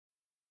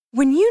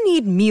When you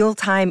need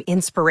mealtime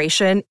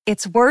inspiration,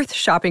 it's worth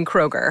shopping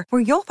Kroger,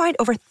 where you'll find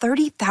over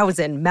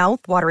 30,000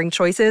 mouth-watering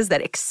choices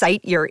that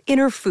excite your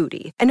inner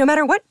foodie. And no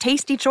matter what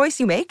tasty choice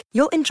you make,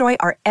 you'll enjoy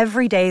our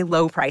everyday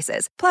low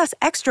prices, plus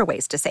extra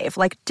ways to save,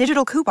 like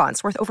digital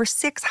coupons worth over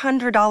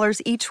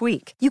 $600 each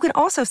week. You can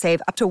also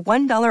save up to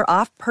 $1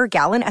 off per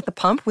gallon at the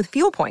pump with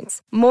fuel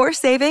points. More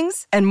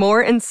savings and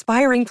more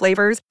inspiring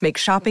flavors make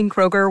shopping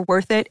Kroger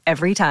worth it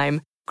every time.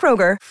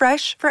 Kroger,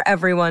 fresh for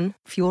everyone.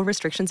 Fuel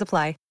restrictions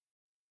apply.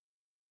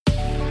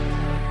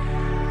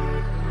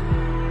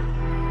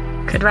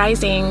 Good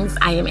risings.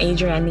 I am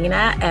Adrienne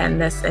Nina,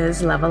 and this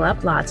is Level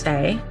Up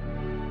Latte.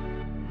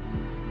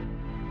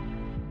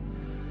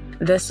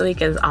 This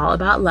week is all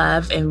about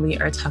love, and we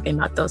are talking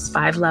about those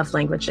 5 love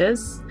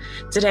languages.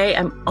 Today,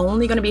 I'm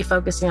only going to be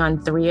focusing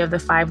on 3 of the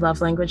 5 love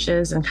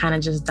languages and kind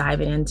of just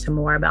diving into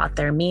more about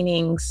their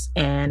meanings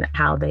and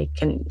how they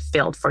can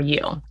feel for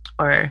you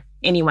or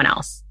anyone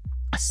else.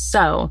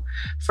 So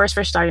first,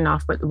 we're starting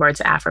off with words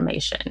of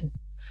affirmation.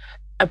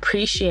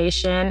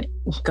 Appreciation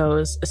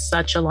goes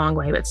such a long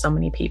way with so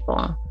many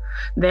people.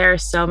 There are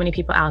so many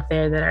people out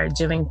there that are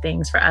doing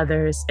things for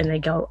others and they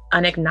go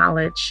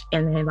unacknowledged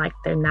and they're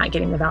not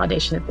getting the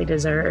validation that they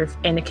deserve,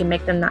 and it can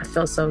make them not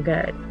feel so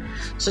good.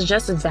 So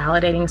just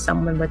validating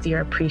someone with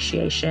your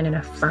appreciation and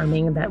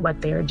affirming that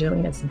what they are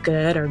doing is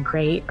good or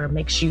great or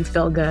makes you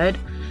feel good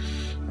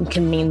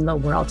can mean the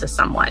world to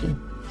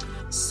someone.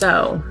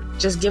 So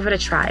just give it a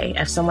try.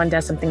 If someone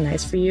does something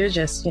nice for you,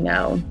 just,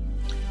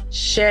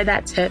 share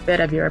that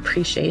tidbit of your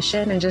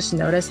appreciation and just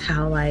notice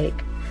how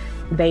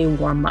they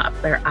warm up.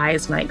 Their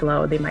eyes might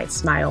glow. They might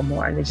smile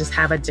more. They just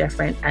have a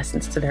different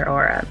essence to their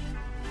aura.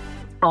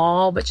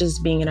 All but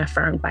just being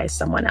affirmed by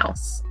someone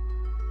else.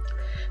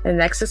 The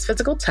next is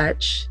physical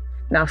touch.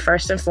 Now,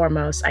 first and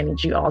foremost, I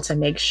need you all to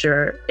make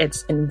sure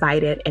it's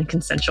invited and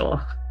consensual,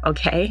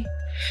 okay?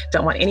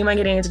 Don't want anyone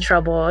getting into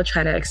trouble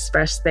trying to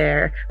express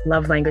their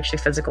love language through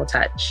physical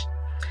touch.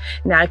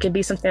 Now, it could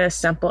be something as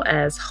simple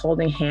as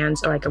holding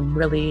hands or a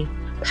really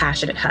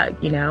passionate hug,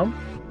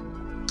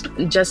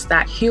 Just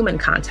that human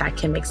contact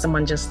can make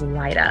someone just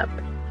light up.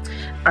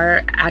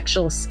 Our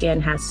actual skin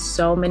has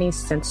so many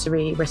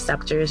sensory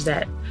receptors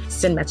that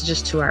send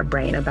messages to our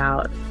brain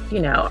about,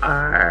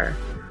 our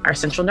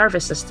central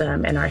nervous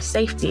system and our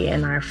safety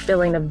and our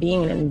feeling of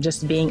being and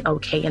just being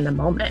okay in the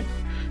moment.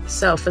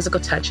 So physical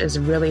touch is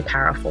really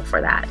powerful for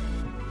that.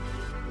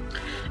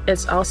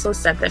 It's also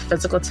said that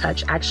physical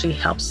touch actually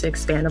helps to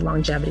expand the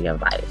longevity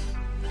of life.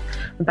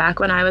 Back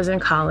when I was in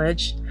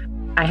college,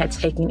 I had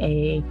taken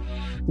a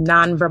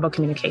nonverbal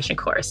communication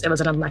course. It was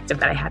an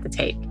elective that I had to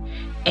take.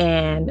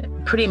 And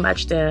pretty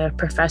much the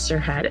professor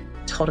had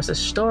told us a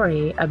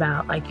story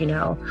about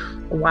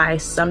why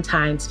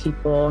sometimes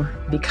people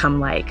become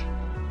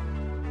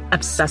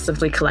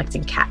obsessively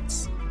collecting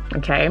cats,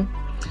 okay?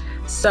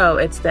 So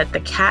it's that the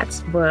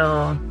cats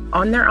will,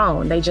 on their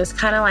own, they just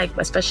kind of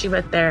especially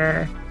with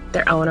their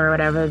owner or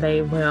whatever,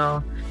 they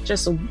will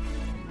just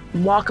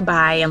walk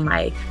by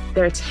and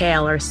their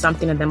tail or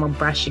something of them will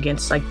brush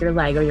against your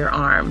leg or your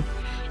arm.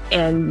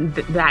 And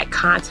that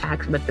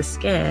contact with the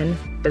skin,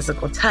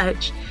 physical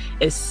touch,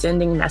 is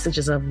sending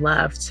messages of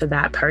love to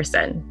that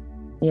person,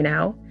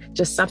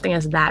 Just something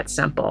as that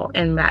simple,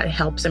 and that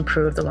helps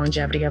improve the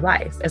longevity of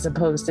life as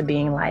opposed to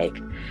being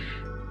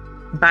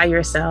by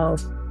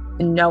yourself,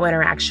 no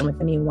interaction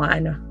with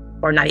anyone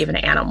or not even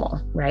an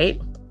animal,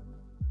 right?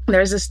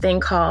 There's this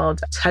thing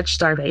called touch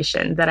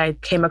starvation that I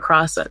came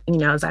across,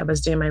 as I was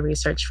doing my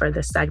research for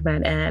this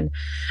segment. And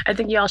I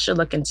think y'all should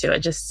look into it,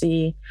 just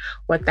see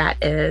what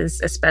that is.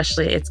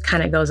 Especially, it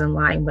kind of goes in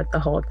line with the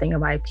whole thing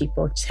of why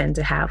people tend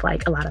to have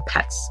a lot of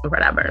pets or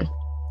whatever.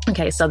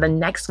 Okay, so the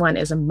next one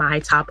is my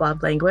top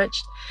love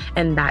language,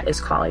 and that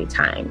is quality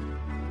time.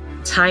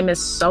 Time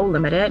is so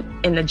limited,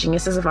 and the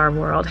geniuses of our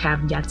world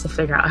have yet to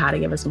figure out how to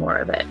give us more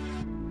of it.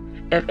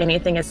 If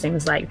anything, it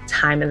seems like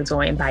time is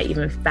going by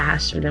even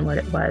faster than what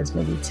it was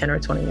maybe 10 or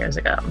 20 years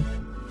ago.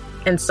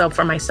 And so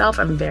for myself,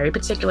 I'm very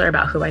particular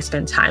about who I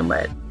spend time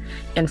with.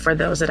 And for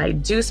those that I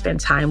do spend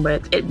time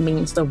with, it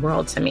means the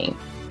world to me.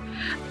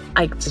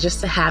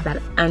 To have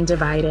that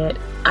undivided,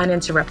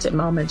 uninterrupted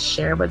moment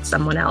shared with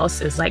someone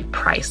else is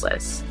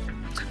priceless.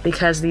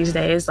 Because these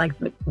days,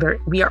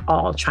 we are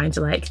all trying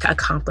to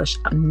accomplish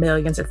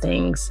millions of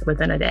things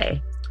within a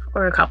day.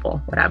 Or a couple,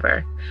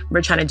 whatever.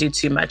 We're trying to do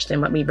too much than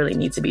what we really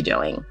need to be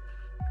doing.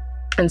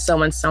 And so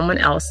when someone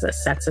else that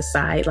sets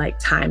aside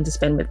time to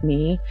spend with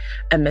me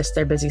amidst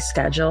their busy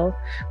schedule,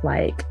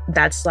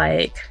 that's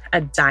a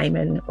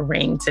diamond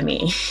ring to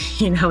me.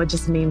 It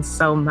just means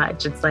so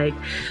much. It's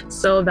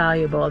so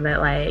valuable that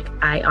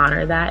I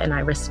honor that and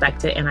I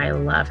respect it and I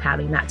love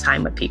having that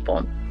time with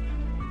people.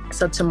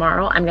 So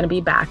tomorrow I'm going to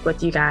be back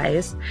with you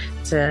guys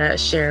to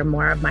share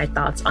more of my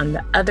thoughts on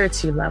the other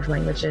 2 love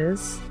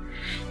languages.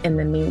 In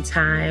the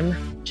meantime,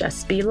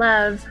 just be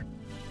love.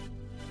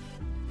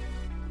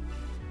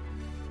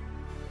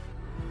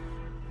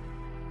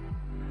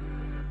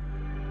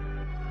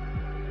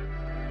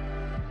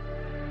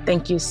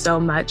 Thank you so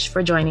much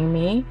for joining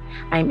me.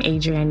 I'm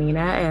Adrienne Nina,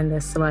 and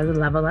this was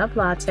Level Up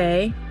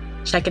Latte.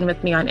 Check in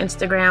with me on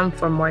Instagram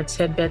for more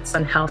tidbits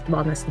on health,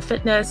 wellness, and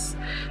fitness.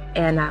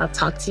 And I'll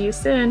talk to you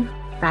soon.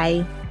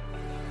 Bye.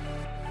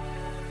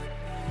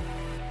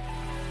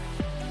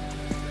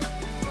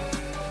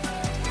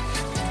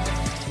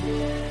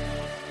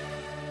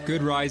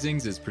 Good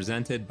Risings is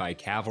presented by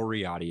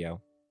Cavalry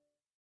Audio.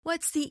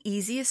 What's the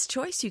easiest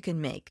choice you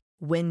can make?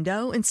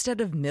 Window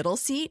instead of middle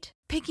seat?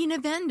 Picking a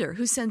vendor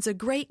who sends a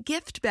great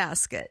gift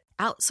basket?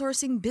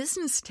 Outsourcing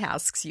business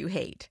tasks you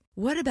hate?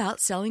 What about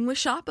selling with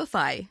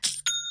Shopify?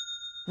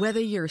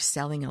 Whether you're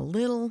selling a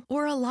little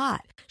or a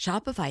lot,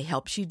 Shopify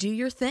helps you do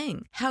your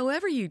thing,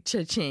 however you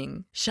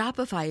cha-ching.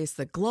 Shopify is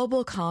the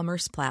global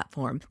commerce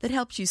platform that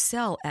helps you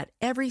sell at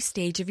every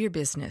stage of your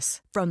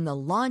business. From the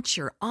launch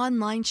your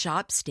online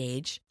shop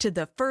stage to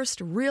the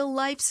first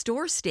real-life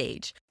store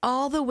stage,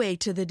 all the way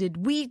to the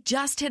did we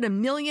just hit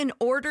 1 million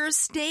orders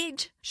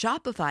stage.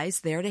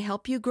 Shopify's there to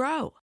help you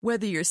grow.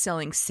 Whether you're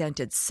selling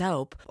scented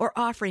soap or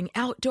offering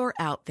outdoor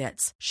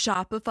outfits,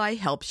 Shopify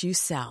helps you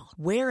sell.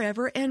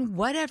 Wherever and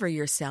whatever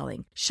you're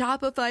selling,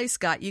 Shopify's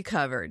got you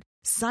covered.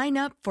 Sign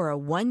up for a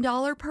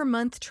 $1 per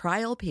month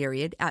trial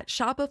period at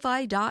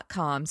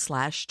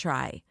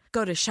shopify.com/try.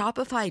 Go to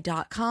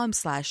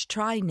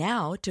shopify.com/try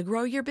now to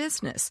grow your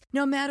business,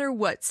 no matter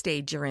what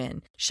stage you're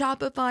in.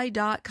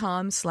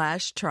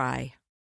 Shopify.com/try.